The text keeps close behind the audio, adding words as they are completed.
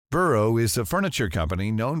Burrow is a furniture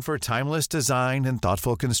company known for timeless design and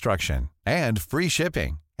thoughtful construction, and free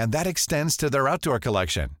shipping, and that extends to their outdoor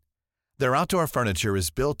collection. Their outdoor furniture is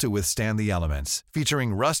built to withstand the elements,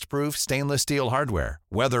 featuring rust-proof stainless steel hardware,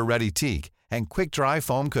 weather-ready teak, and quick-dry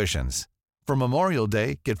foam cushions. For Memorial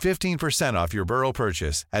Day, get 15% off your Burrow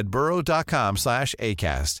purchase at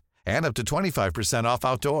burrow.com/ACAST and up to 25% off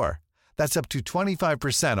outdoor. That's up to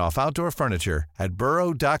 25% off outdoor furniture at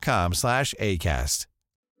burrow.com/ACAST.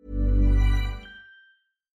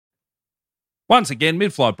 Once again,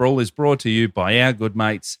 Mid-Flight Brawl is brought to you by our good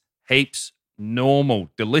mates, Heaps Normal.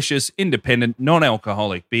 Delicious, independent,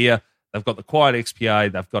 non-alcoholic beer. They've got the Quiet XPA,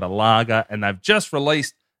 they've got a lager, and they've just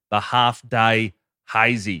released the half-day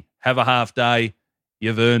hazy. Have a half day,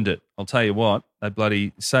 you've earned it. I'll tell you what, they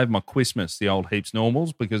bloody saved my Christmas, the old Heaps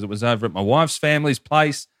Normals, because it was over at my wife's family's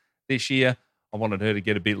place this year. I wanted her to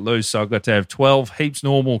get a bit loose, so I got to have 12 Heaps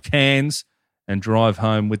Normal cans and drive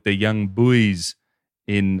home with the young boys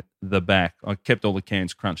in the back. I kept all the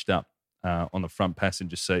cans crunched up on the front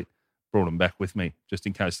passenger seat, brought them back with me just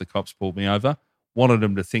in case the cops pulled me over. Wanted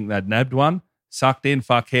them to think they'd nabbed one. Sucked in,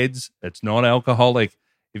 fuckheads. It's not alcoholic.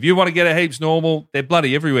 If you want to get a Heaps Normal, they're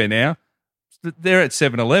bloody everywhere now. They're at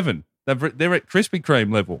 7-Eleven. They're at Krispy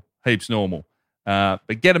Kreme level, Heaps Normal.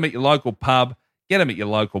 But get them at your local pub, get them at your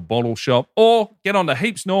local bottle shop, or get on to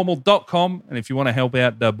heapsnormal.com. And if you want to help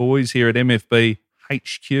out the boys here at MFB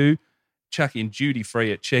HQ, chuck in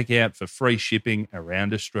duty-free at checkout for free shipping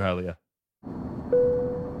around Australia.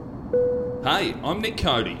 Hey, I'm Nick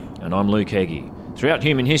Cody. And I'm Luke Heggie. Throughout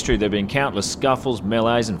human history, there have been countless scuffles,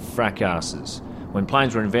 melees and fracasses. When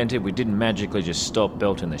planes were invented, we didn't magically just stop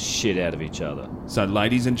belting the shit out of each other. So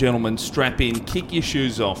ladies and gentlemen, strap in, kick your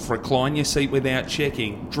shoes off, recline your seat without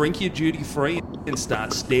checking, drink your duty-free and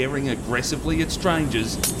start staring aggressively at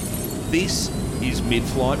strangers. This is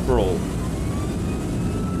Mid-Flight Brawl.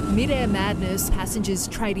 Mid-air madness, passengers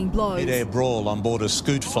trading blows. Mid-air brawl on board a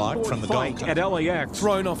Scoot flight from the Gold Coast. At LAX.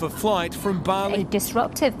 Thrown off a flight from Bali. A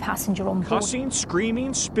disruptive passenger on board. Cussing,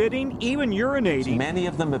 screaming, spitting, even urinating. Many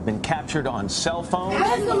of them have been captured on cell phones.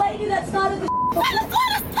 Where's the lady that started the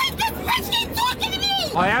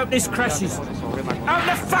I hope this crashes. Open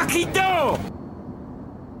the fucking door!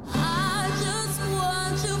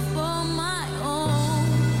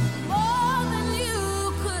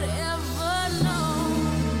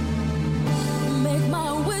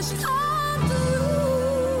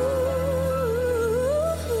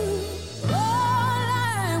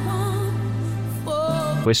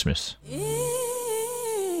 Christmas.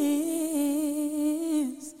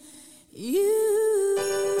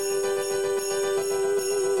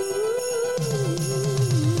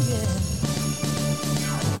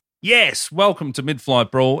 Yes, welcome to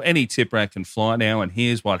Mid-Flight Brawl. Any tip rat can fly now, and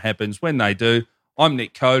here's what happens when they do. I'm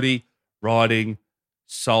Nick Cody, riding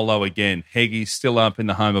solo again. Heggie's still up in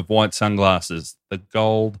the home of white sunglasses, the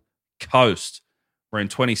Gold Coast. We're in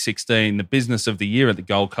 2016, the business of the year at the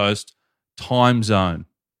Gold Coast, Time Zone.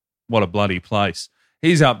 What a bloody place.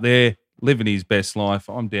 He's up there living his best life.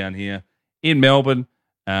 I'm down here in Melbourne.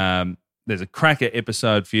 There's a cracker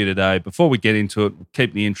episode for you today. Before we get into it, we'll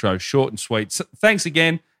keep the intro short and sweet. So thanks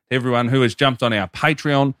again to everyone who has jumped on our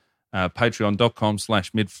Patreon,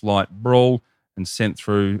 patreon.com/midflightbrawl, and sent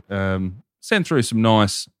through some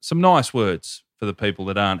nice words for the people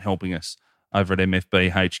that aren't helping us over at MFB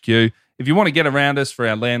HQ. If you want to get around us for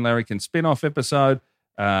our Land Larrikin spin-off episode,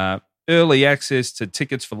 early access to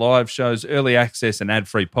tickets for live shows, early access and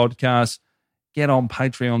ad-free podcasts, get on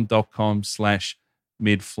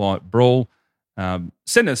patreon.com/midflightbrawl.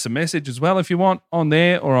 Send us a message as well if you want on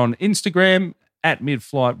there or on Instagram at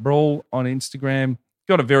midflightbrawl on Instagram.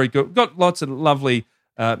 Got lots of lovely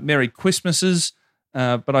Merry Christmases,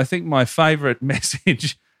 but I think my favourite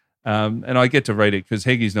message, and I get to read it because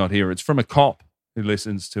Heggie's not here, it's from a cop who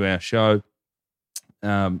listens to our show.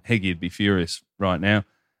 Heggie'd be furious right now.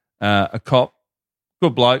 A cop,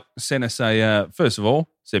 good bloke, sent us first of all,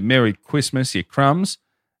 said, Merry Christmas, you crumbs.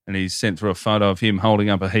 And he's sent through a photo of him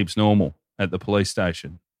holding up a Heaps Normal at the police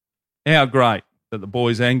station. How great that the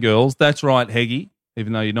boys and girls, that's right, Heggie,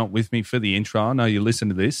 even though you're not with me for the intro, I know you listen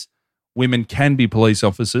to this, women can be police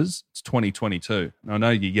officers. It's 2022. And I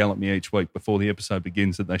know you yell at me each week before the episode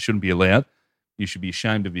begins that they shouldn't be allowed. You should be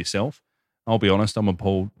ashamed of yourself. I'll be honest, I'm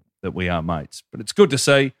appalled that we are mates. But it's good to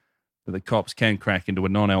see that the cops can crack into a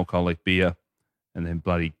non-alcoholic beer and then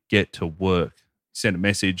bloody get to work. Send a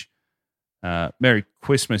message. Merry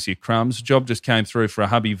Christmas, you crumbs. Job just came through for a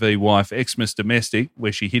hubby v wife Xmas domestic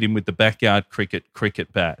where she hit him with the backyard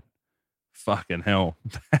cricket bat. Fucking hell.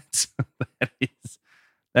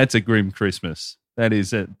 That's a grim Christmas. That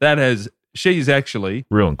is it. That has she's actually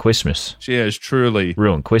Ruined Christmas. she has truly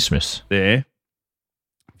Ruined Christmas. there.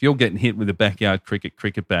 If you're getting hit with a backyard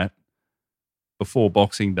cricket bat before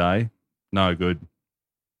Boxing Day, no good.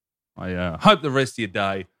 I hope the rest of your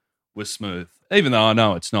day was smooth, even though I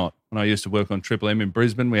know it's not. When I used to work on Triple M in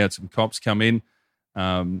Brisbane, we had some cops come in,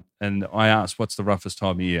 and I asked, what's the roughest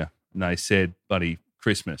time of year? And they said, buddy,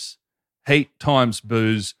 Christmas. Heat times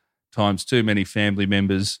booze times too many family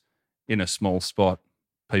members in a small spot.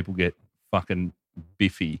 People get fucking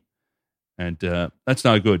biffy, and that's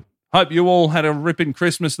no good. Hope you all had a ripping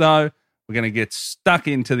Christmas, though. We're going to get stuck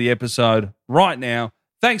into the episode right now.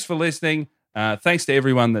 Thanks for listening. Thanks to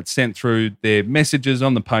everyone that sent through their messages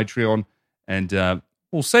on the Patreon, and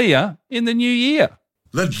we'll see you in the new year.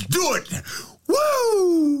 Let's do it.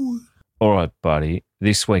 Woo! All right, buddy.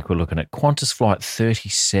 This week we're looking at Qantas Flight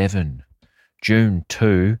 37, June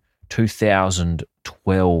 2,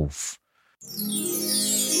 2012.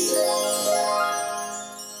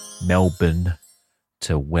 Melbourne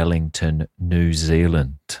to Wellington, New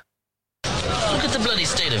Zealand. Look at the bloody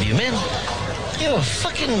state of you, man. You're a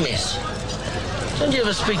fucking mess. Don't you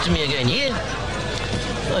ever speak to me again, yeah?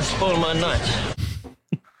 I'd spoil my night.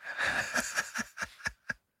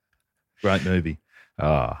 Great movie.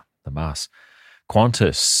 Ah, the Mass.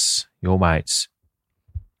 Qantas, your mates,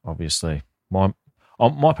 obviously. My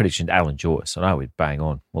prediction, Alan Joyce. I know we'd bang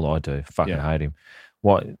on. Well, I do. Fucking hate him.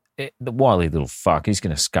 The wily little fuck. He's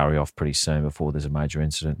going to scurry off pretty soon before there's a major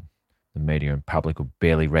incident. The media and public will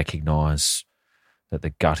barely recognise that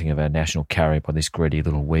the gutting of our national carrier by this greedy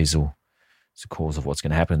little weasel is the cause of what's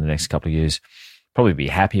going to happen in the next couple of years. Probably be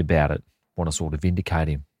happy about it. Want us all to vindicate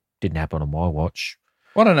him. Didn't happen on my watch.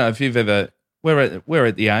 I don't know if you've ever. We're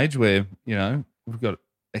at the age where we've got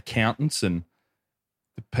accountants and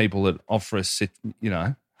the people that offer us,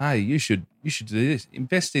 hey, you should do this,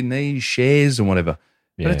 invest in these shares and whatever.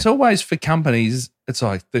 Yeah. But it's always for companies. It's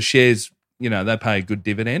like the shares, they pay a good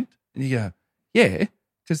dividend, and you go, yeah,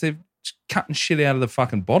 because they're cutting shit out of the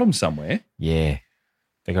fucking bottom somewhere. Yeah,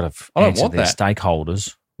 they got to I don't answer want their that.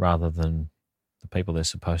 stakeholders rather than the people they're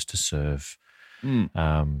supposed to serve.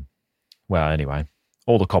 Well, anyway,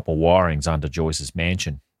 all the copper wiring's under Joyce's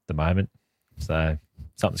mansion at the moment, so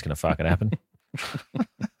something's going to fucking happen.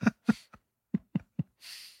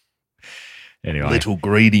 Anyway, Little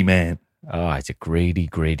greedy man. oh, it's a greedy,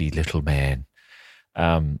 greedy little man.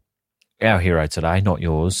 Our hero today, not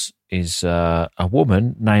yours, is a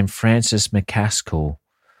woman named Frances McCaskill,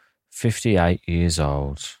 58 years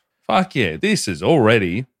old. Fuck yeah, this is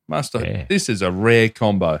already This is a rare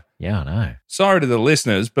combo. Yeah, I know. Sorry to the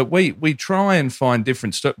listeners, but we try and find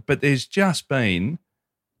different stuff. But there's just been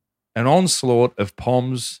an onslaught of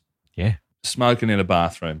POMs smoking in a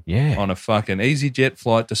bathroom on a fucking EasyJet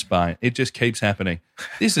flight to Spain. It just keeps happening.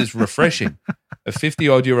 This is refreshing. A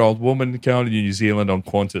 50-odd-year-old woman going to New Zealand on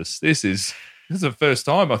Qantas. This is the first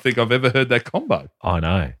time I think I've ever heard that combo. I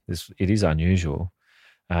know. It is unusual.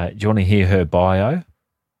 Do you want to hear her bio?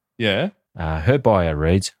 Yeah. Her bio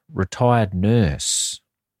reads, retired nurse,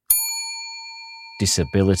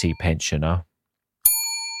 disability pensioner,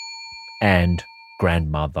 and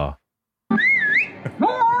grandmother.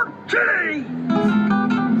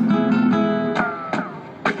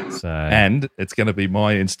 And it's going to be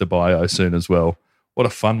my Insta bio soon as well. What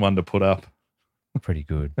a fun one to put up. Pretty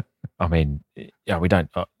good. I mean,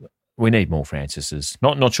 we need more Franceses.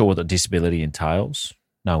 Not sure what the disability entails.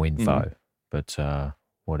 No info, but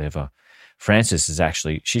whatever. Frances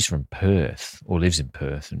she's from Perth or lives in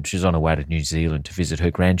Perth, and she's on her way to New Zealand to visit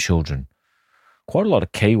her grandchildren. Quite a lot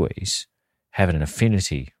of Kiwis have an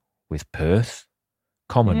affinity with Perth.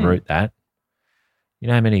 Common root that. You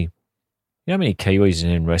know how many Kiwis are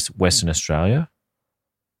in Western Australia?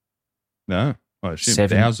 No, I assume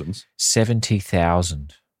thousands.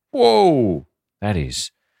 70,000. Whoa. That is.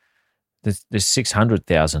 There's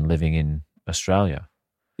 600,000 living in Australia.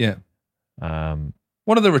 Yeah.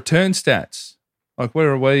 What are the return stats? Like, where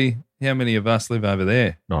are we? How many of us live over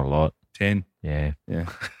there? Not a lot. 10. Yeah.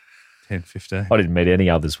 10, 15. I didn't meet any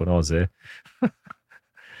others when I was there.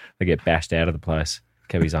 They get bashed out of the place.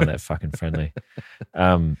 Kiwis aren't that fucking friendly. There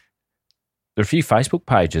are a few Facebook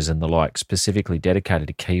pages and the like specifically dedicated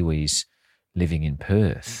to Kiwis living in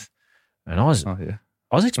Perth. And I was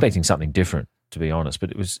expecting something different, to be honest,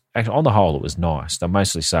 but it was actually, on the whole, it was nice. They're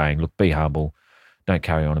mostly saying, look, be humble. Don't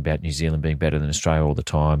carry on about New Zealand being better than Australia all the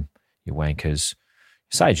time, you wankers.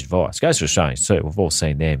 Sage advice. Goes for Australians too. We've all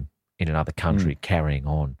seen them in another country carrying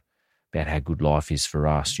on about how good life is for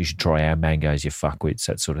us. You should try our mangoes, you fuckwits,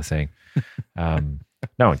 that sort of thing. No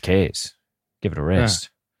one cares. Give it a rest.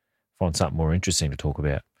 Find something more interesting to talk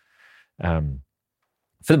about.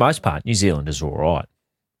 For the most part, New Zealand is all right.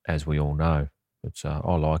 as we all know. But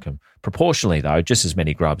I like them. Proportionally, though, just as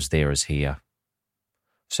many grubs there as here.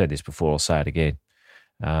 I've said this before, I'll say it again.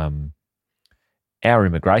 Our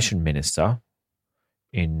immigration minister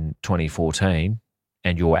in 2014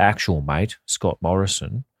 and your actual mate, Scott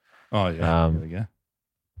Morrison, Oh, yeah. There we go.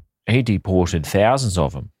 he deported thousands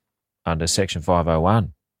of them under Section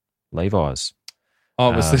 501, Levi's.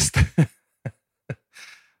 Oh, was this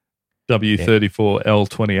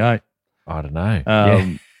W34L28? I don't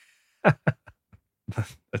know.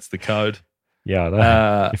 That's the code. Yeah, I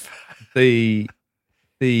know.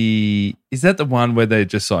 Is that the one where they're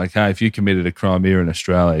just like, hey, if you committed a crime here in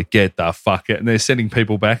Australia, get the fuck out. And they're sending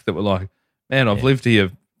people back that were like, man, I've lived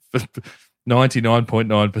here for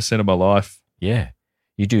 99.9% of my life. Yeah.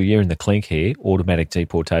 You do a year in the clink here, automatic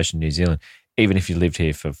deportation in New Zealand, even if you lived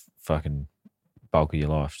here for fucking bulk of your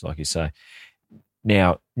life, like you say.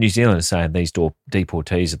 Now, New Zealand is saying these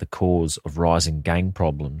deportees are the cause of rising gang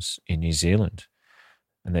problems in New Zealand.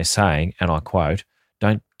 And they're saying, and I quote,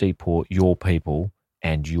 don't deport your people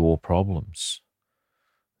and your problems.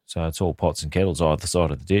 So it's all pots and kettles either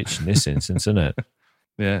side of the ditch in this instance, isn't it?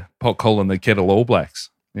 Yeah, pot calling the kettle All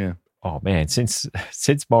Blacks. Yeah. Oh, man, since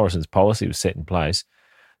Morrison's policy was set in place,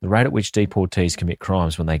 the rate at which deportees commit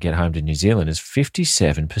crimes when they get home to New Zealand is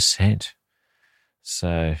 57%.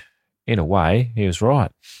 So, in a way, he was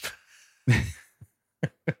right.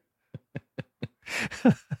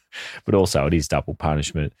 But also, it is double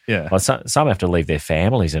punishment. Yeah. Like some have to leave their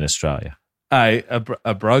families in Australia. Hey,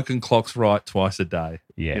 a broken clock's right twice a day.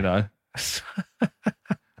 Yeah. You know?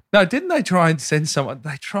 No, didn't they try and send someone?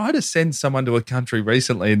 They tried to send someone to a country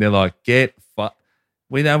recently and they're like,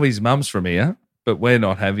 we know his mum's from here, but we're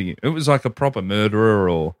not having it. It was like a proper murderer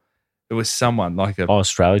or it was someone like a...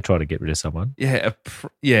 Australia tried to get rid of someone? Yeah,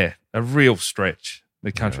 a real stretch.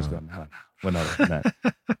 The country's gone, no, we're not having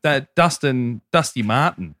that. Dusty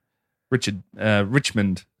Martin,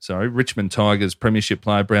 Richmond Tigers premiership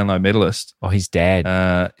player, Brownlow medalist. Oh, his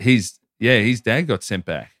dad. His dad got sent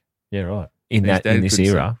back. Yeah, right. In that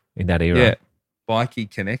era. Yeah. Bikey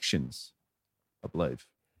Connections, I believe.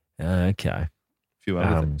 Okay. A few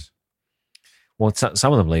other things. Well,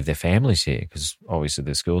 some of them leave their families here because obviously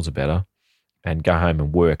their schools are better and go home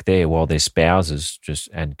and work there while their spouses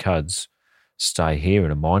and cuds stay here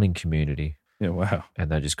in a mining community. Yeah, wow.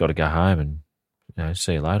 And they just got to go home and,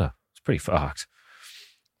 see you later. It's pretty fucked.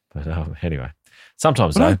 But anyway,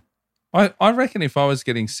 sometimes though. I reckon if I was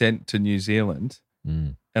getting sent to New Zealand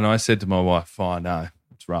and I said to my wife, oh, no,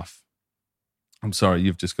 it's rough. I'm sorry,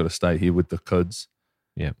 you've just got to stay here with the cuds.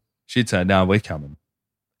 Yeah. She'd say, no, we're coming.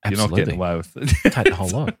 Absolutely. You're not getting away with it. Take the whole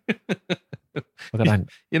lot.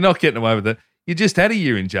 You're not getting away with it. You just had a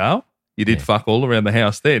year in jail. You did fuck all around the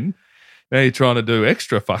house then. Now you're trying to do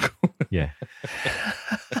extra fuck all. Yeah.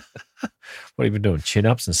 What have you been doing?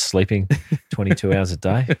 Chin-ups and sleeping 22 hours a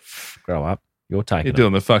day? Grow up. You're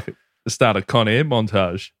doing the start of Con Air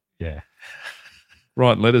montage. Yeah.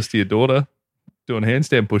 Writing letters to your daughter, doing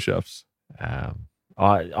handstand push-ups. I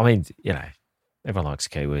mean, everyone likes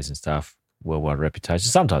Kiwis and stuff, worldwide reputation.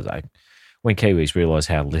 Sometimes, when Kiwis realise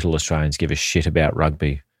how little Australians give a shit about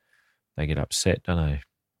rugby, they get upset, don't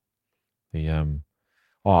they? On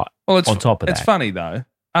top of that, it's funny though.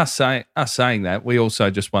 Us saying that, we also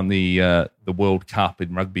just won the World Cup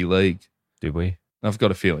in rugby league. Did we? I've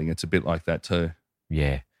got a feeling it's a bit like that too.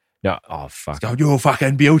 Yeah. No. Oh fuck. It's going, you're a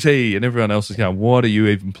fucking beauty, and everyone else is going, what are you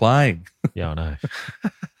even playing? Yeah, I know.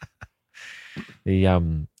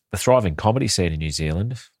 The thriving comedy scene in New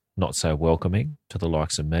Zealand, not so welcoming to the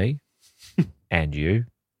likes of me and you.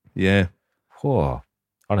 Yeah. Oh,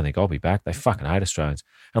 I don't think I'll be back. They fucking hate Australians.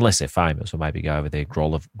 Unless they're famous or maybe go over there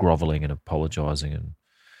grovelling and apologising and,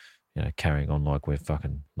 carrying on like we're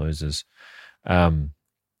fucking losers.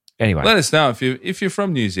 Anyway. Let us know if you're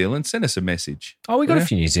from New Zealand, send us a message. Oh, we got a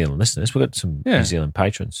few New Zealand listeners. We've got some New Zealand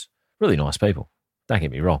patrons. Really nice people. Don't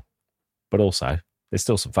get me wrong. But also, there's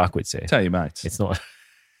still some fuckwits there. Tell your mates. It's not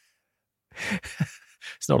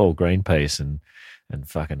it's not all Greenpeace and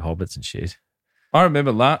fucking hobbits and shit. I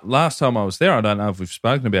remember last time I was there, I don't know if we've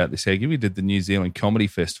spoken about this, Heggie, we did the New Zealand Comedy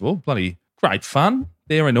Festival. Bloody great fun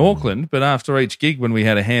there in Auckland. But after each gig, when we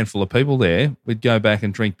had a handful of people there, we'd go back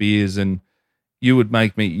and drink beers and you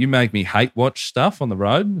make me hate watch stuff on the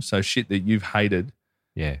road. So shit that you've hated.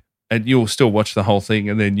 Yeah. And you'll still watch the whole thing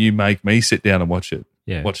and then you make me sit down and watch it.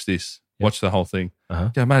 Yeah. Watch this. Yep. Watch the whole thing.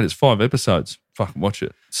 Uh-huh. Mate, it's 5 episodes. Fucking watch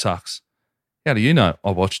it. It sucks. How do you know?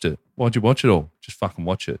 I watched it. Why'd you watch it all? Just fucking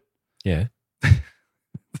watch it. Yeah.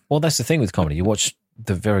 Well, that's the thing with comedy. You watch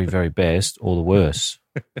the very, very best or the worst.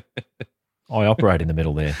 I operate in the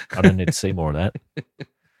middle there. I don't need to see more of that.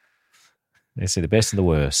 I see the best and the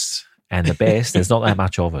worst. And the best, there's not that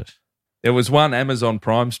much of it. There was one Amazon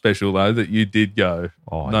Prime special, though, that you did go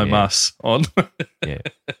no muss on. Yeah.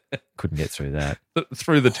 Couldn't get through that.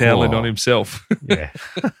 Threw the towel in on himself. Yeah.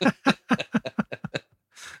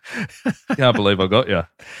 Can't believe I got you.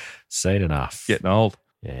 Seen enough. Getting old.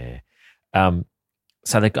 Yeah.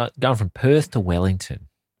 So they're going from Perth to Wellington,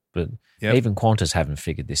 but even Qantas haven't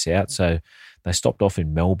figured this out. So they stopped off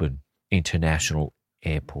in Melbourne International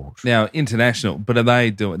Airport. Now, international, but are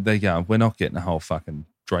they doing, they go, we're not getting a whole fucking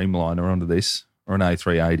Dreamliner onto this or an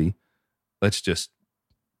A380. Let's just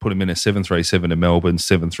put him in a 737 to Melbourne,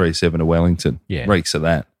 737 to Wellington. Yeah. Reeks of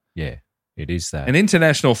that. Yeah, it is that. An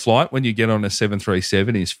international flight when you get on a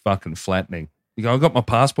 737 is fucking flattening. You go, I got my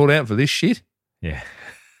passport out for this shit. Yeah.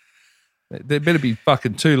 There better be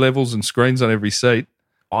fucking 2 levels and screens on every seat.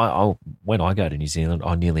 When I go to New Zealand,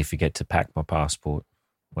 I nearly forget to pack my passport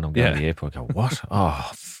when I'm going to the airport. I go, what?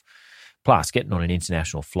 Plus, getting on an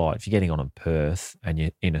international flight, if you're getting on in Perth and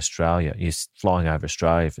you're in Australia, you're flying over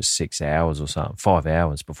Australia for 6 hours or something, 5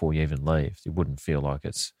 hours before you even leave. You wouldn't feel like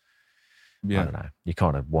it's, I don't know, you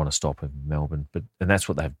kind of want to stop in Melbourne. And that's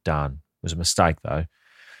what they've done. It was a mistake, though.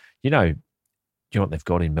 You know what they've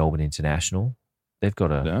got in Melbourne International? They've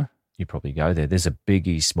got you probably go there. There's a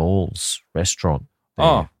Biggie Smalls restaurant there.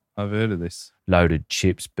 Oh, I've heard of this. Loaded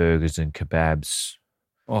chips, burgers and kebabs.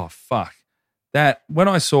 Oh, fuck. That, when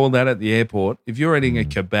I saw that at the airport, if you're eating a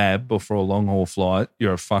kebab before a long haul flight,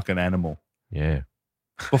 you're a fucking animal. Yeah.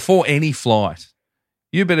 Before any flight.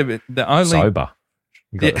 You better be the only sober.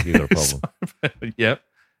 You got a problem. Yep.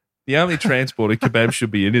 The only transport a kebab should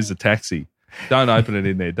be in is a taxi. Don't open it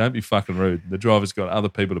in there. Don't be fucking rude. The driver's got other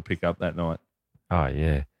people to pick up that night. Oh,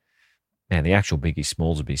 yeah. Man, the actual Biggie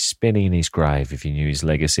Smalls would be spinning in his grave if he knew his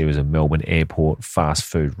legacy was a Melbourne airport fast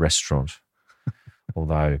food restaurant.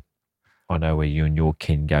 Although I know where you and your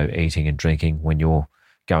kin go eating and drinking when you're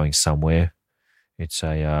going somewhere. It's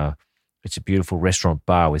a beautiful restaurant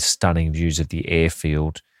bar with stunning views of the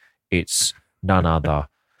airfield. It's none other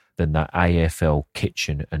than the AFL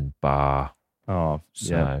Kitchen and Bar. Oh,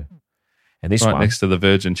 yeah. And this right one next to the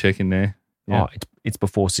Virgin check-in there. Yeah. Oh, it's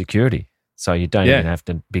before security. So you don't even have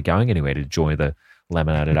to be going anywhere to enjoy the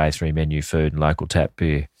laminated A3 menu food and local tap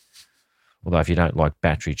beer. Although if you don't like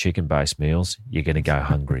battery chicken-based meals, you're going to go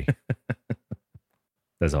hungry.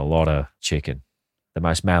 There's a lot of chicken. The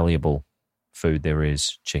most malleable food there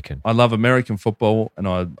is, chicken. I love American football and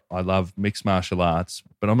I love mixed martial arts,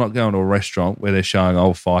 but I'm not going to a restaurant where they're showing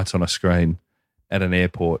old fights on a screen at an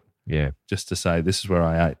airport. Yeah. Just to say, this is where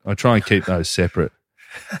I ate. I try and keep those separate.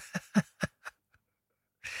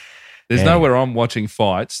 There's nowhere I'm watching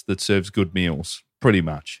fights that serves good meals, pretty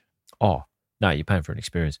much. Oh, no, you're paying for an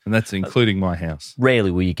experience. And that's including my house.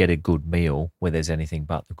 Rarely will you get a good meal where there's anything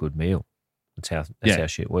but the good meal. That's how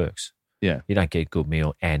shit works. Yeah. You don't get a good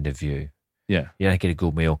meal and a view. Yeah. You don't get a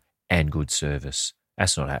good meal and good service.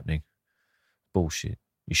 That's not happening. Bullshit.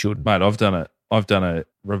 You shouldn't. Mate, I've done a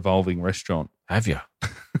revolving restaurant. Have you?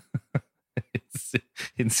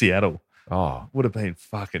 In Seattle. Oh. Would have been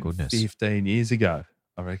fucking 15 years ago,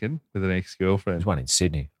 I reckon, with an ex-girlfriend. There's one in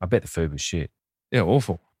Sydney. I bet the food was shit. Yeah,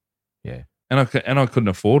 awful. Yeah. And I couldn't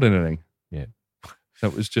afford anything. Yeah. So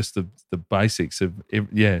it was just the basics of,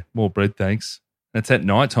 more bread, thanks. And it's at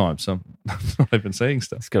night time, so I'm not even seeing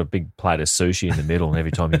stuff. It's got a big plate of sushi in the middle, and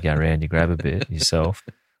every time you go around, you grab a bit yourself.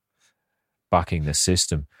 Bucking the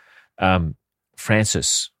system.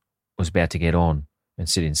 Frances was about to get on and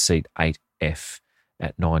sit in seat 8F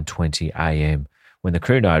at 9:20 a.m. when the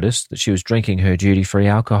crew noticed that she was drinking her duty-free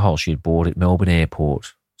alcohol she had bought at Melbourne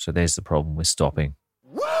Airport. So there's the problem with stopping.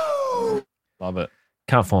 Woo! Love it.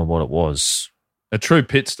 Can't find what it was. A true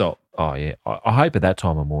pit stop. Oh, yeah. I hope at that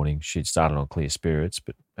time of morning she'd started on clear spirits,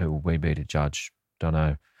 but who will we be to judge? Don't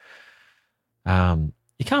know.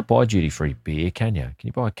 You can't buy duty-free beer, can you? Can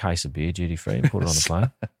you buy a case of beer duty-free and put it on the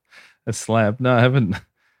plane? A slab? No, I haven't.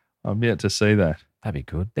 I'm yet to see that. That'd be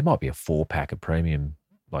good. There might be a 4-pack of premium,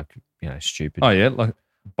 like, stupid. Oh, yeah, like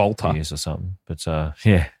Bolter. Beers or something. But,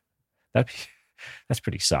 that's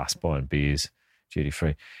pretty sus, buying beers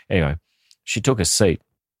duty-free. Anyway, she took a seat.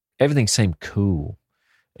 Everything seemed cool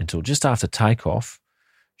until just after takeoff,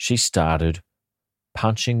 she started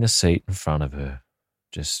punching the seat in front of her.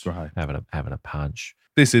 Just having a punch.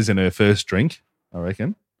 This isn't her first drink, I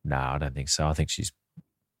reckon. No, I don't think so. I think she's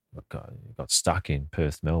got stuck in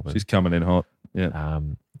Perth, Melbourne. She's coming in hot. Yeah.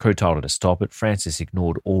 Crew told her to stop it. Frances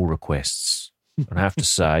ignored all requests. And I have to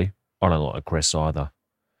say, I don't like requests either.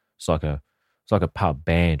 It's like a pub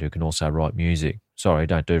band who can also write music. Sorry,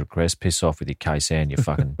 don't do requests. Piss off with your case and your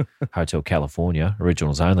fucking Hotel California.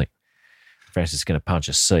 Originals only. Frances is going to punch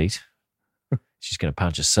a seat. She's going to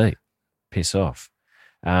punch a seat. Piss off.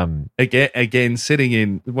 Again, sitting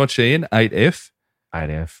in, what's she in? 8F?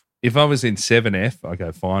 8F. If I was in 7F, I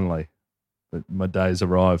go, finally, my day's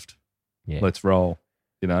arrived. Yeah. Let's roll,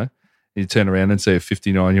 you know? You turn around and see a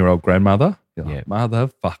 59-year-old grandmother. You're like,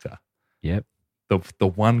 motherfucker. Yep. The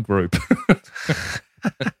one group.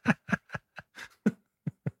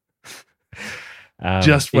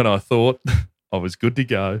 Just when I thought I was good to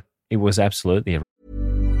go. It was absolutely a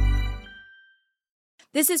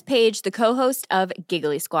This is Paige, the co-host of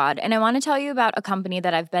Giggly Squad, and I want to tell you about a company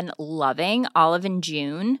that I've been loving, Olive &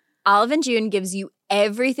 June. Olive & June gives you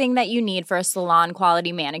everything that you need for a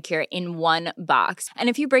salon-quality manicure in one box. And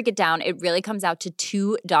if you break it down, it really comes out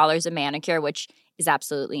to $2 a manicure, which is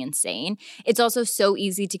absolutely insane. It's also so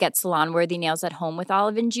easy to get salon-worthy nails at home with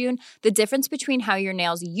Olive & June. The difference between how your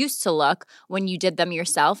nails used to look when you did them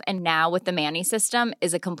yourself and now with the Mani system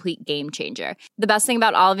is a complete game changer. The best thing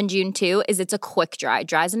about Olive & June, too, is it's a quick dry.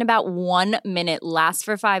 Dries in about 1 minute, lasts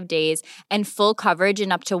for 5 days, and full coverage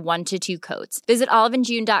in up to 1 to 2 coats. Visit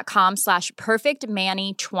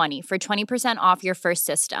oliveandjune.com/perfectmani20 for 20% off your first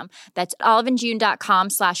system. That's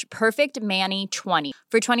oliveandjune.com/perfectmani20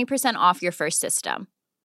 for 20% off your first system.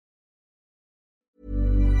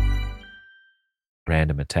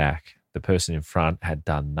 random attack. The person in front had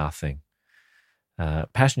done nothing.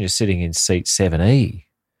 Passenger sitting in seat 7E,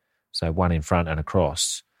 so one in front and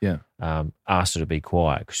across, asked her to be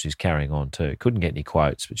quiet because she's carrying on too. Couldn't get any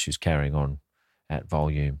quotes, but she was carrying on at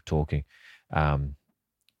volume, talking.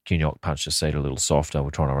 Cunyock punched the seat a little softer.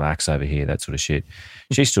 We're trying to relax over here, that sort of shit.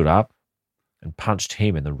 She stood up and punched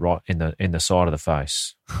him in the side of the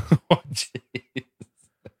face. Oh, jeez.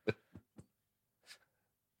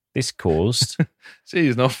 This caused...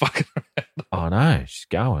 She's not fucking around. Oh, no, she's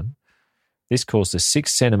going. This caused a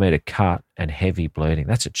 6 centimetre cut and heavy bleeding.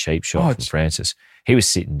 That's a cheap shot from Francis. He was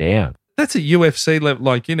sitting down. That's a UFC level.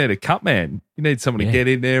 Like, you need a cut man. You need someone to get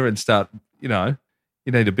in there and start, you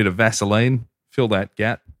need a bit of Vaseline, fill that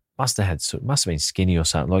gap. Must have been skinny or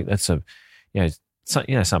something. Like, that's some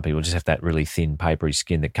people just have that really thin, papery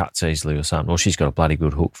skin that cuts easily or something. Or she's got a bloody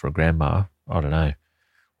good hook for a grandma. I don't know. It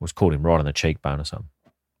was caught him right on the cheekbone or something.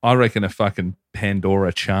 I reckon a fucking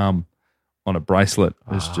Pandora charm on a bracelet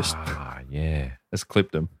has has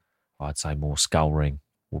clipped him. I'd say more skull ring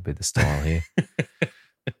will be the style here.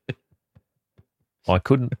 I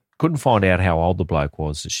couldn't find out how old the bloke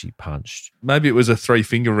was that she punched. Maybe it was a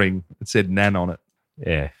 3-finger ring. It said Nan on it.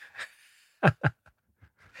 Yeah.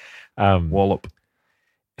 Wallop.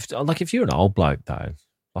 If you're an old bloke though,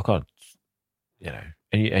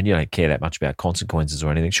 and you don't care that much about consequences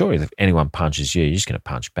or anything. Sure, if anyone punches you, you're just going to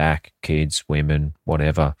punch back. Kids, women,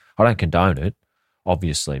 whatever. I don't condone it,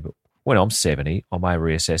 obviously, but when I'm 70, I may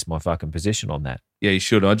reassess my fucking position on that. Yeah, you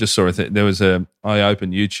should. I just saw there was I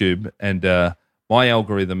opened YouTube and my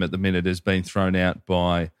algorithm at the minute has been thrown out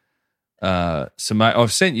by some.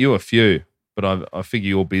 I've sent you a few, but I figure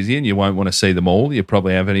you're busy and you won't want to see them all. You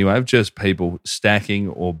probably have anyway. Of just people stacking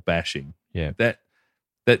or bashing. Yeah,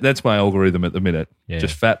 That's my algorithm at the minute. Yeah.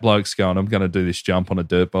 Just fat blokes going, I'm going to do this jump on a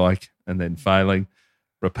dirt bike and then failing,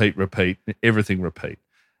 repeat, everything repeat.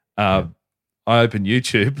 I opened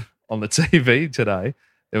YouTube on the TV today.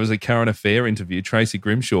 There was a current affair interview, Tracy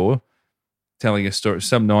Grimshaw telling a story of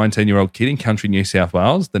some 19-year-old kid in country New South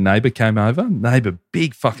Wales. The neighbour came over. Neighbour,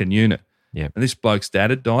 big fucking unit. Yeah. And this bloke's dad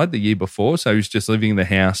had died the year before, so he was just living in the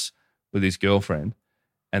house with his girlfriend.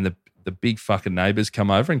 And the big fucking neighbours come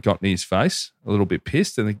over and got in his face, a little bit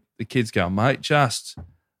pissed. And the kids go, mate, just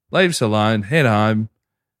leave us alone, head home.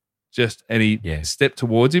 And he stepped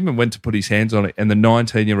towards him and went to put his hands on it. And the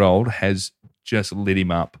 19-year-old has just lit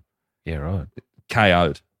him up. Yeah, right.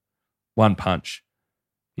 KO'd. One punch.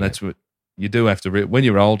 Yeah. That's what you do have to. When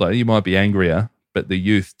you're older, you might be angrier, but the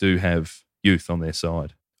youth do have youth on their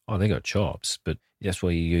side. Oh, they got chops, but that's why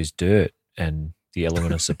you use dirt and the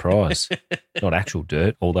element of surprise. Not actual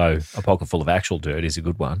dirt, although a pocket full of actual dirt is a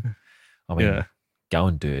good one. I mean,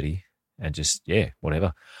 going dirty and just,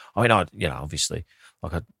 whatever. I mean, obviously, I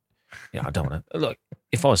don't want to. Look,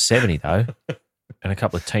 if I was 70, though, and a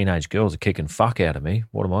couple of teenage girls are kicking fuck out of me,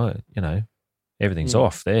 what am I, everything's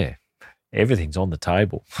off there. Everything's on the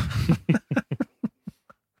table.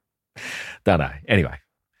 Don't know. Anyway,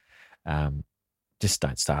 just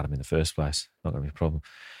don't start them in the first place. Not going to be a problem.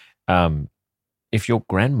 If your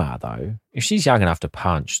grandma, though, if she's young enough to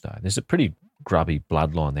punch, though, there's a pretty grubby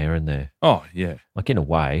bloodline there, isn't there? Oh, yeah. Like, in a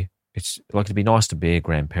way, it's like it'd be nice to be a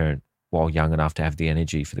grandparent while young enough to have the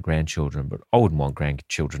energy for the grandchildren, but I wouldn't want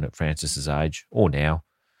grandchildren at Francis's age or now.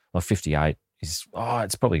 Like 58 is,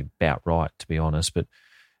 it's probably about right, to be honest, but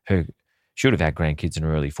she would have had grandkids in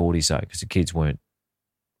her early 40s, though, because the kids weren't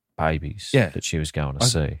babies that she was going to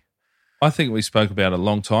see. I think we spoke about it a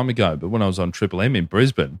long time ago, but when I was on Triple M in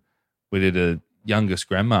Brisbane, we did a youngest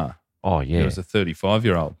grandma. Oh, yeah. It was a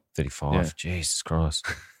 35-year-old. 35. Yeah. Jesus Christ.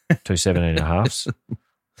 2 17.5s.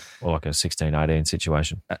 Or like a 16, 18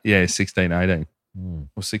 situation. Yeah, 16, 18.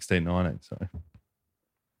 Or 16, 19, sorry.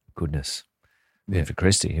 Goodness. Yeah. For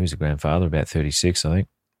Christy, he was a grandfather, about 36, I think.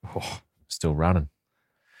 Oh. Still running.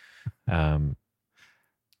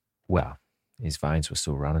 Well, his veins were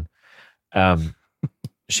still running.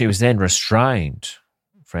 She was then restrained,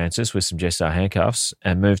 Francis, with some Jetstar handcuffs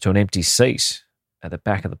and moved to an empty seat at the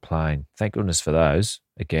back of the plane. Thank goodness for those,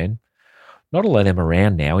 again. Not a lot of them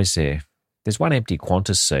around now, is there? There's one empty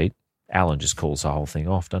Qantas seat. Alan just calls the whole thing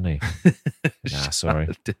off, doesn't he? Nah, sorry.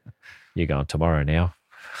 You're going tomorrow now.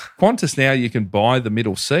 Qantas now, you can buy the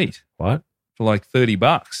middle seat. What? For like $30.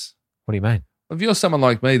 What do you mean? If you're someone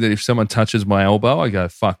like me that if someone touches my elbow, I go,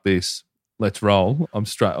 fuck this. Let's roll. I'm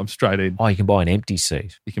straight in. Oh, you can buy an empty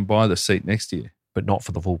seat. You can buy the seat next to you. But not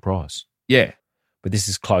for the full price. Yeah. But this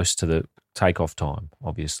is close to the takeoff time,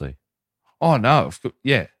 obviously. Oh, no.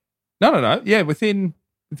 Yeah. No. Yeah, within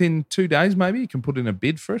 2 days maybe you can put in a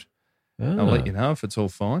bid for it. Oh. I'll let you know if it's all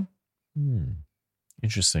fine.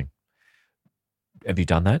 Interesting. Have you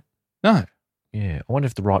done that? No. Yeah. I wonder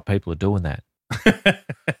if the right people are doing that.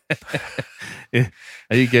 Yeah.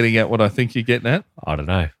 Are you getting at what I think you're getting at? I don't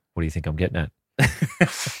know. What do you think I'm getting at?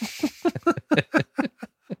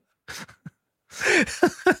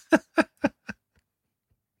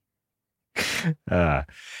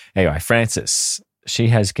 Anyway, Frances, she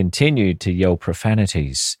has continued to yell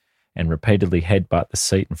profanities and repeatedly headbutt the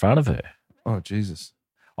seat in front of her. Oh, Jesus.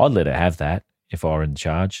 I'd let her have that if I were in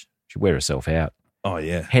charge. She'd wear herself out. Oh,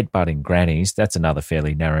 yeah. Headbutting grannies, that's another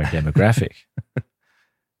fairly narrow demographic.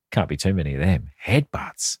 Can't be too many of them.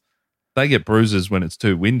 Headbutts. They get bruises when it's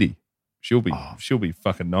too windy. She'll be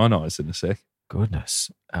fucking nine-eyes in a sec.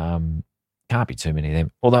 Goodness. Can't be too many of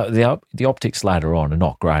them. Although the optics later on are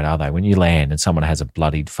not great, are they? When you land and someone has a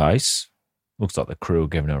bloodied face, looks like the crew are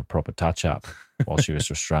giving her a proper touch-up while she was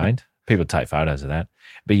restrained. People take photos of that.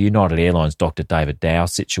 But United Airlines Dr. David Dow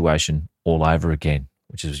situation all over again,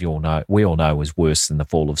 which as we all know was worse than the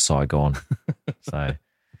fall of Saigon. So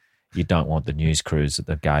you don't want the news crews at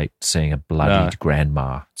the gate seeing a bloodied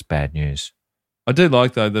grandma. It's bad news. I do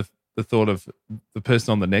like, though, the thought of the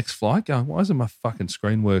person on the next flight going, why isn't my fucking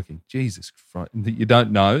screen working? Jesus Christ. You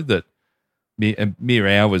don't know that mere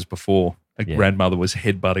hours before a grandmother was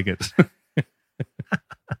headbutting it.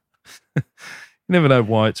 You never know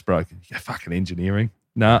why it's broken. Yeah, fucking engineering.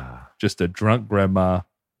 Nah, just a drunk grandma.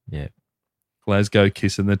 Yeah. Glasgow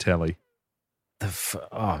kissing the telly.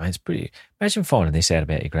 Oh, man, it's pretty. Imagine finding this out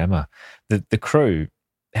about your grandma. The crew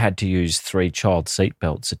had to use 3 child seat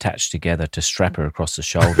belts attached together to strap her across the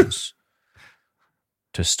shoulders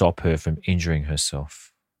to stop her from injuring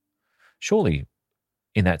herself. Surely,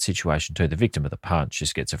 in that situation too, the victim of the punch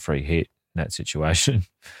just gets a free hit in that situation.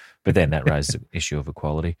 But then that raised the issue of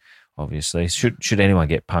equality, obviously. Should anyone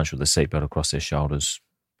get punched with a seatbelt across their shoulders,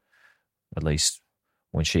 at least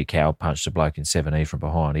when she cow punched a bloke in 7E from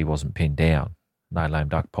behind, he wasn't pinned down. No lame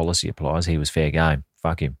duck policy applies. He was fair game.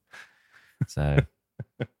 Fuck him. So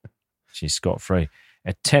she's scot-free.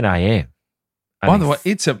 At 10 a.m. By the way,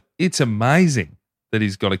 it's amazing that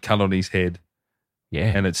he's got a cut on his head.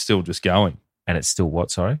 Yeah. And it's still just going. And it's still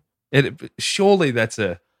what, sorry? Surely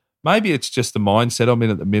maybe it's just the mindset I'm in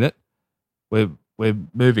at the minute. We're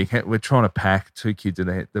moving, we're trying to pack 2 kids in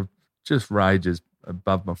a head. They're just rages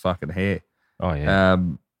above my fucking hair. Oh, yeah.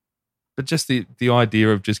 But just the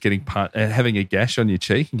idea of just getting having a gash on your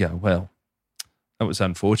cheek and go, well, that was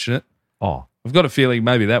unfortunate. Oh. I've got a feeling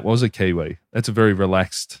maybe that was a Kiwi. That's a very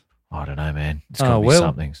relaxed. I don't know, man. It's got to be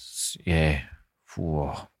something. Yeah.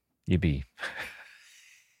 Whoa. You'd be.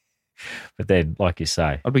 But then, like you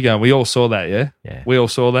say. I'd be going, we all saw that, yeah? Yeah. We all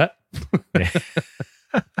saw that? Yeah.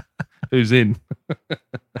 Who's in?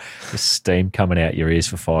 The steam coming out your ears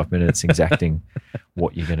for 5 minutes, exacting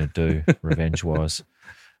what you're going to do, revenge-wise.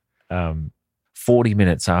 40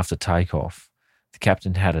 minutes after takeoff, the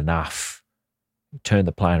captain had enough. He turned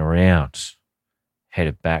the plane around,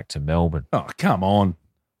 headed back to Melbourne. Oh, come on.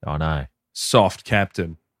 I know. Soft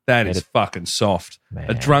captain. That is fucking soft. Man.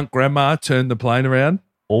 A drunk grandma turned the plane around.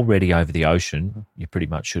 Already over the ocean, you pretty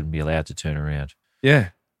much shouldn't be allowed to turn around. Yeah.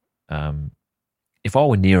 If I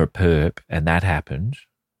were near a perp and that happened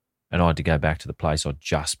and I had to go back to the place I'd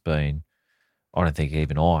just been, I don't think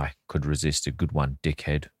even I could resist a good one,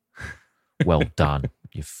 dickhead. Well done,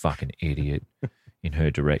 you fucking idiot, in her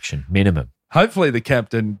direction. Minimum. Hopefully the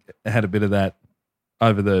captain had a bit of that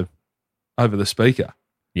over the speaker.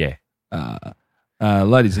 Yeah.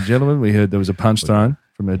 Ladies and gentlemen, we heard there was a punch thrown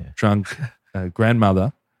from a drunk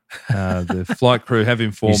grandmother The flight crew have New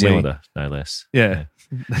informed me. Zealander, no less. Yeah.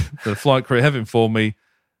 The flight crew have informed me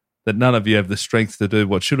that none of you have the strength to do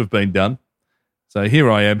what should have been done. So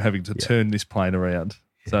here I am having to turn this plane around.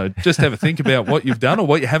 So just have a think about what you've done or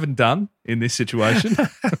what you haven't done in this situation.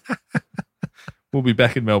 We'll be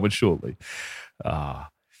back in Melbourne shortly.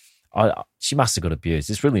 She must have got abused.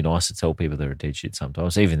 It's really nice to tell people they're a dead shit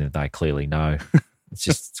sometimes, even if they clearly know.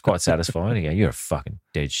 It's quite satisfying. You go, you're a fucking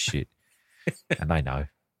dead shit. And they know.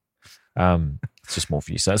 It's just more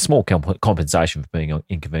for you. So it's small compensation for being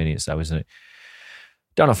inconvenienced, though, isn't it?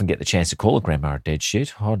 Don't often get the chance to call a grandma a dead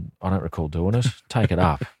shit. I don't recall doing it. Take it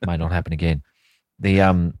up. May not happen again.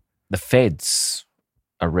 The feds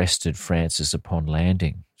arrested Francis upon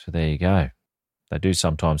landing. So there you go. They do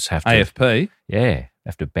sometimes have to... AFP? Yeah.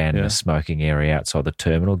 Have to abandon a smoking area outside the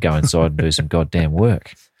terminal, go inside and do some goddamn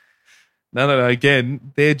work. No.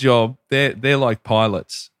 Again, their job, they're like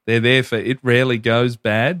pilots. They're there for... It rarely goes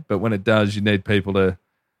bad, but when it does, you need people to...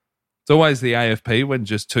 It's always the AFP when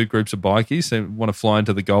just two groups of bikies want to fly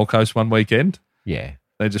into the Gold Coast one weekend. Yeah.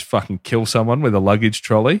 They just fucking kill someone with a luggage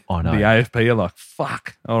trolley. I know. The AFP are like,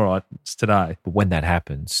 fuck, all right, it's today. But when that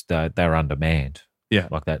happens, they're undermanned. Yeah.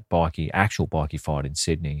 Like that actual bikie fight in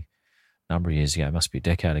Sydney a number of years ago, it must be a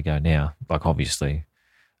decade ago now. Like obviously,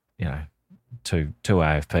 two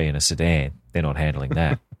AFP in a sedan, they're not handling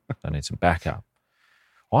that. They need some backup.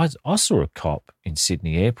 I saw a cop in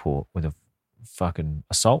Sydney airport with a fucking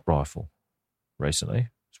assault rifle recently.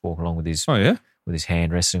 Just walking along with his with his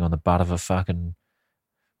hand resting on the butt of a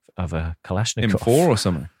Kalashnikov. M4 or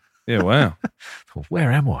something. Yeah, wow.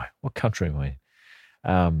 Where am I? What country am I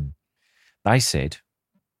in? They said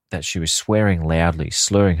that she was swearing loudly,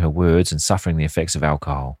 slurring her words and suffering the effects of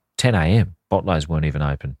alcohol. 10 a.m. Bottlers weren't even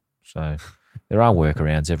open. So there are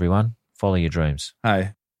workarounds, everyone. Follow your dreams.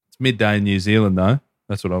 Hey, it's midday in New Zealand, though.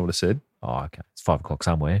 That's what I would have said. Oh, okay. It's 5 o'clock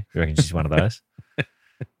somewhere. You reckon she's one of those?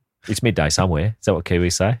 It's midday somewhere. Is that what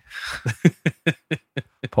Kiwis say?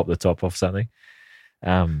 Pop the top off something.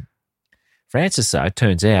 Frances, though,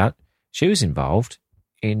 turns out she was involved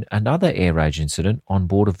in another air rage incident on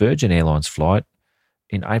board a Virgin Airlines flight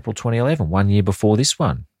in April 2011, 1 year before this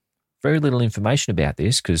one. Very little information about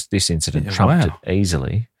this because this incident trumped it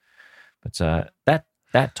easily. But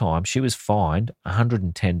that time she was fined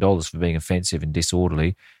 $110 for being offensive and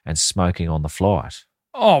disorderly and smoking on the flight.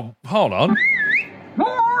 Oh, hold on.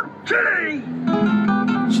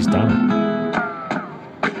 She's done it.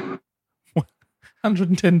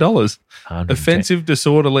 $110. Offensive,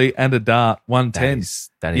 disorderly, and a dart. 110.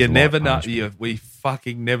 That is you never know. Punishment. We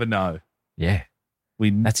fucking never know. Yeah,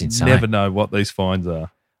 that's insane. Never know what these fines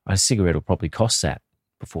are. A cigarette will probably cost that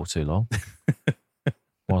before too long.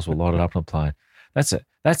 Might as well light it up on a plane. That's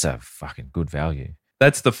a fucking good value.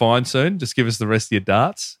 That's the fine soon. Just give us the rest of your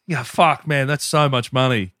darts. Yeah, fuck, man, that's so much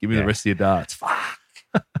money. Give me the rest of your darts. Fuck.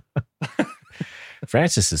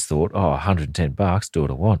 Francis has thought, $110, do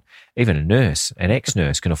what I want. Even an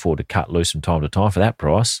ex-nurse can afford to cut loose from time to time for that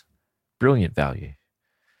price. Brilliant value.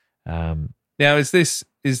 Now, is this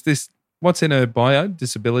what's in her bio?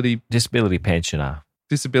 Disability pensioner.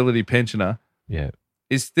 Disability pensioner. Yeah.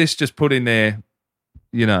 Is this just put in there,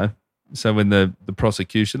 so when the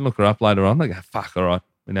prosecution look her up later on, they go, fuck, all right,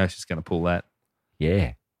 we know she's going to pull that.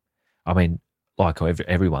 Yeah. I mean, like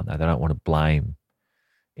everyone, though, they don't want to blame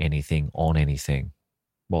anything on anything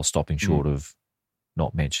while stopping short of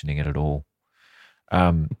not mentioning it at all.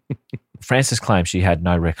 Frances claims she had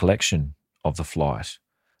no recollection of the flight,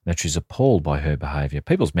 that she's appalled by her behaviour.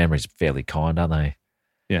 People's memories are fairly kind, aren't they?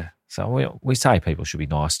 Yeah. So we say people should be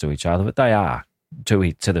nice to each other, but they are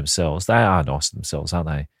to themselves. They are nice to themselves, aren't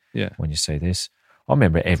they? Yeah. When you see this. I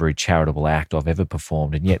remember every charitable act I've ever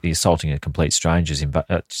performed, and yet the assaulting of complete strangers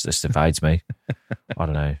just evades me. I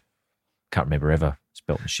don't know. Can't remember ever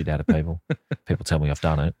belting shit out of people. People tell me I've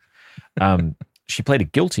done it. She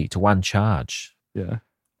pleaded guilty to one charge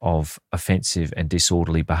of offensive and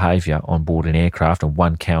disorderly behaviour on board an aircraft and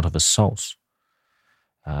one count of assault.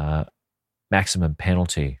 Maximum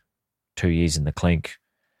penalty, 2 years in the clink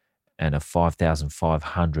and a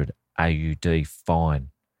 5,500 AUD fine.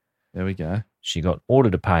 There we go. She got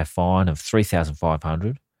ordered to pay a fine of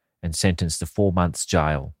 3,500 and sentenced to 4 months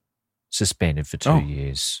jail, suspended for 2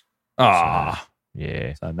 years. Ah. So,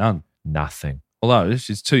 yeah. So none. Nothing. Although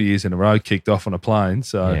she's 2 years in a row kicked off on a plane,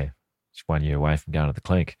 so... Yeah. She's 1 year away from going to the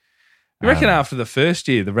clink. You reckon after the first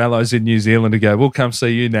year, the rallos in New Zealand would go, we'll come see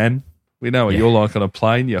you, Nan. We know what you're like on a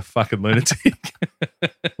plane, you fucking lunatic.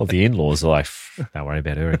 Well, the in-laws are like, don't worry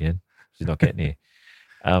about her again. She's not getting here.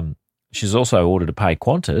 She's also ordered to pay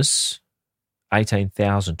Qantas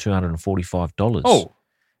 $18,245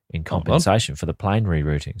 in compensation for the plane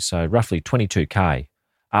rerouting. So roughly $22,000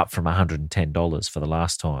 up from $110 for the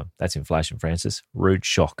last time. That's inflation, Francis. Rude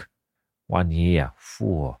shock. 1 year.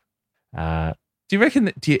 Phew. Do you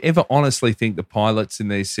reckon do you ever honestly think the pilots in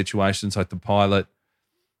these situations, like the pilot,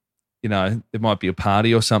 there might be a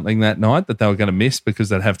party or something that night that they were going to miss because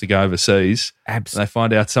they'd have to go overseas. And they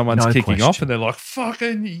find out someone's kicking off and they're like,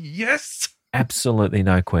 fucking yes. Absolutely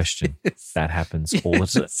no question. Yes. That happens all the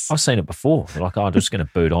time. I've seen it before. They're like, I'm just going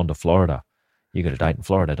to boot on to Florida. You got a date in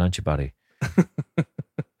Florida, don't you, buddy?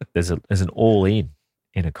 There's an all-in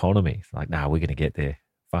economy. Like, nah, we're going to get there.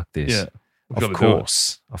 Fuck this. Yeah, of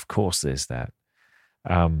course there's that.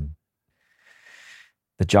 The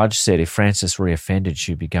judge said if Frances reoffended,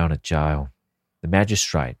 she'd be going to jail. The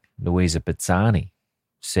magistrate, Louisa Bazzani,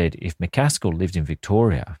 said if McCaskill lived in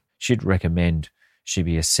Victoria, she'd recommend she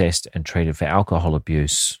be assessed and treated for alcohol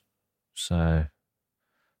abuse. So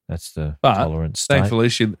that's the tolerant state. Thankfully,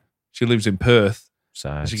 she lives in Perth,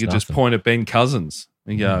 so she could just point at Ben Cousins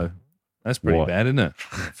and go, that's pretty bad, isn't it?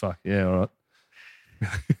 Fuck, yeah, all right.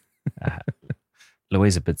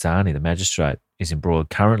 Louisa Bazzani, the magistrate, is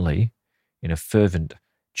embroiled currently in a fervent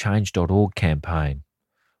Change.org campaign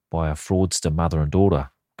by a fraudster mother and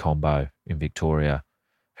daughter combo in Victoria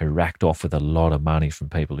who racked off with a lot of money from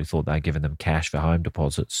people who thought they were giving them cash for home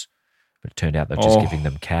deposits, but it turned out they're just giving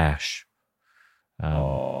them cash.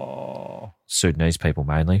 Sudanese people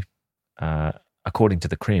mainly. According to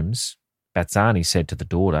the Crims, Bazzani said to the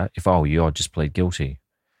daughter, if I were you, I'd just plead guilty,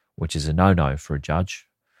 which is a no-no for a judge.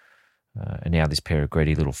 And now this pair of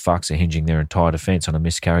greedy little fucks are hinging their entire defence on a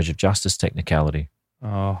miscarriage of justice technicality.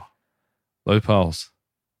 Oh, loopholes.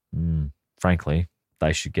 Frankly,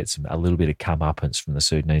 they should get a little bit of comeuppance from the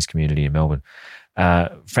Sudanese community in Melbourne.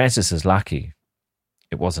 Frances is lucky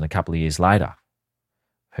it wasn't a couple of years later.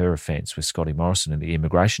 Her offence with Scotty Morrison and the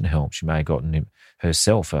immigration help. She may have gotten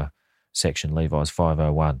herself a Section Levi's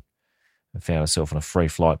 501 and found herself on a free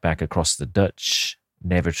flight back across the Dutch,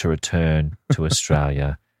 never to return to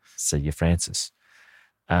Australia. See you, Frances.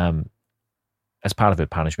 As part of her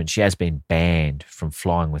punishment, she has been banned from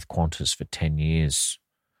flying with Qantas for 10 years.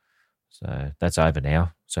 So that's over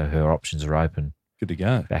now. So her options are open. Good to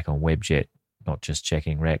go. Back on Webjet, not just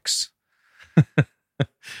checking Rex.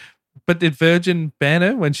 But did Virgin ban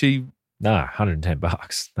her when she... No,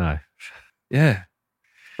 $110. No. Yeah.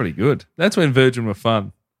 Pretty good. That's when Virgin were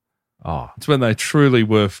fun. Oh. It's when they truly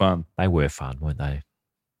were fun. They were fun, weren't they?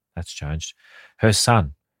 That's changed. Her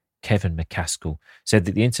son, Kevin McCaskill, said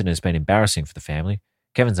that the incident has been embarrassing for the family.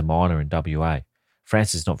 Kevin's a minor in WA.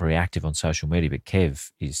 Francis is not very active on social media, but Kev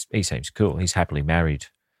he seems cool. He's happily married.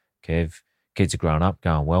 Kev, kids are growing up,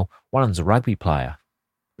 going well. One of them's a rugby player.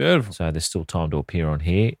 Beautiful. So there's still time to appear on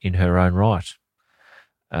here in her own right.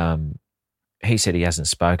 He said he hasn't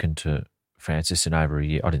spoken to Francis in over a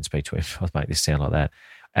year. I didn't speak to him. I'll make this sound like that.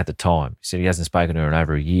 At the time, he said he hasn't spoken to her in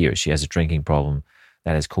over a year. She has a drinking problem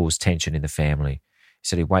that has caused tension in the family. He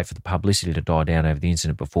said he'd wait for the publicity to die down over the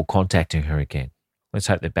incident before contacting her again. Let's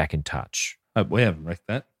hope they're back in touch. Hope we haven't wrecked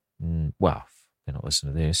that. Well, they're not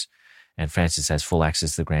listening to this. And Francis has full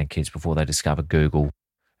access to the grandkids before they discover Google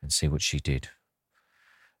and see what she did.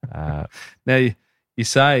 Now, you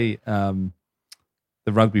say the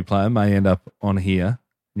rugby player may end up on here,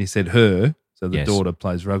 and you said her, so the daughter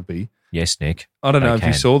plays rugby. Yes, Nick. I don't know if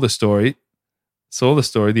you saw the story.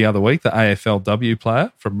 The other week, the AFLW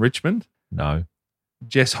player from Richmond. No.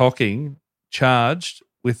 Jess Hocking charged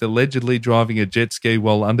with allegedly driving a jet ski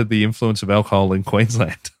while under the influence of alcohol in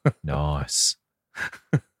Queensland. Nice.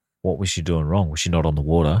 What was she doing wrong? Was she not on the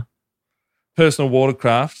water? Personal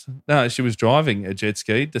watercraft. No, she was driving a jet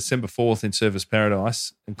ski December 4th in Surfers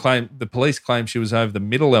Paradise, and the police claimed she was over the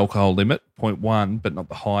middle alcohol limit, 0.1, but not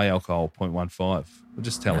the high alcohol, 0.15. Well,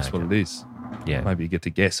 just tell us what it is. Yeah. Maybe you get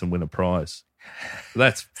to guess and win a prize.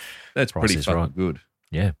 That's pretty fucking good.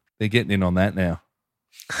 Yeah. They're getting in on that now.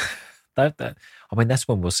 That's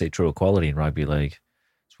when we'll see true equality in rugby league.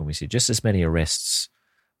 It's when we see just as many arrests,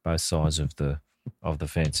 both sides of the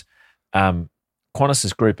fence.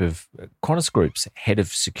 Qantas Group's head of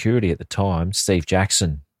security at the time, Steve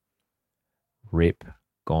Jackson, RIP,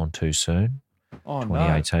 gone too soon.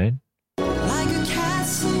 2018. No. Like a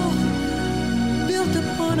castle built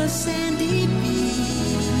upon a sandy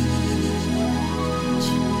beach,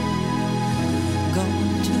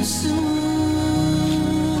 gone too soon.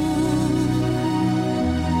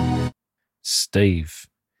 Steve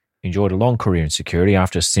enjoyed a long career in security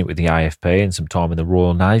after a stint with the AFP and some time in the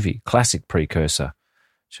Royal Navy, classic precursor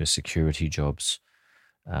to security jobs.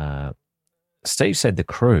 Steve said the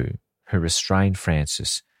crew who restrained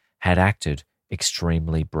Francis had acted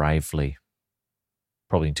extremely bravely,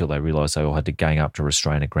 probably until they realised they all had to gang up to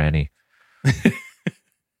restrain a granny.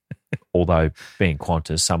 Although, being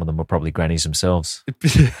Qantas, some of them were probably grannies themselves.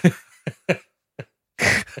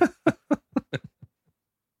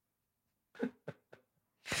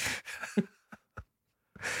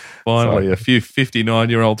 Finally, a few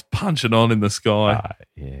 59-year-olds punching on in the sky.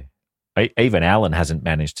 Yeah. Even Alan hasn't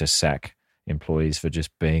managed to sack employees for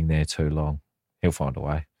just being there too long. He'll find a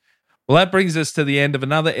way. Well, that brings us to the end of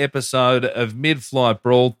another episode of Mid-Flight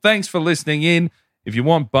Brawl. Thanks for listening in. If you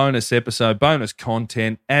want bonus episode, bonus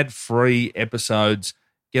content, ad-free episodes,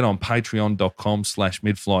 get on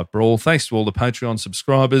patreon.com/midflightbrawl. Thanks to all the Patreon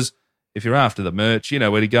subscribers. If you're after the merch, you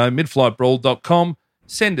know where to go, midflightbrawl.com.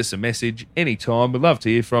 Send us a message anytime. We'd love to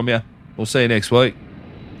hear from you. We'll see you next week.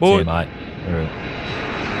 Bye. See you, mate. All right.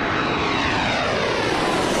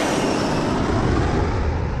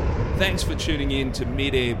 Thanks for tuning in to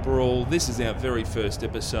Mid-Air Brawl. This is our very first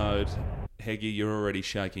episode. Heggy, you're already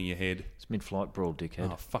shaking your head. It's Mid-Flight Brawl, dickhead.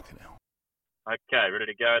 Oh, fucking hell. Okay, ready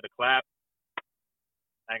to go. The clap.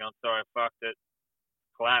 Hang on, sorry, I fucked it.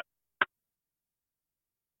 Clap.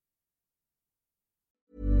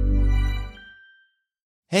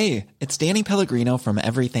 Hey, it's Danny Pellegrino from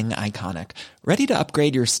Everything Iconic. Ready to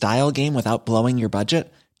upgrade your style game without blowing your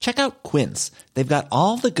budget? Check out Quince. They've got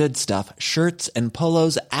all the good stuff, shirts and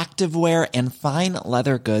polos, activewear, and fine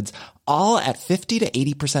leather goods, all at 50 to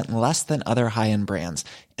 80% less than other high-end brands.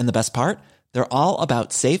 And the best part? They're all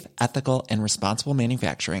about safe, ethical, and responsible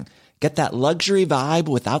manufacturing. Get that luxury vibe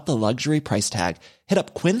without the luxury price tag. Hit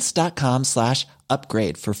up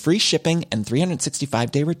quince.com/upgrade for free shipping and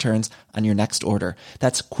 365-day returns on your next order.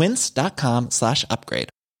 That's quince.com/upgrade.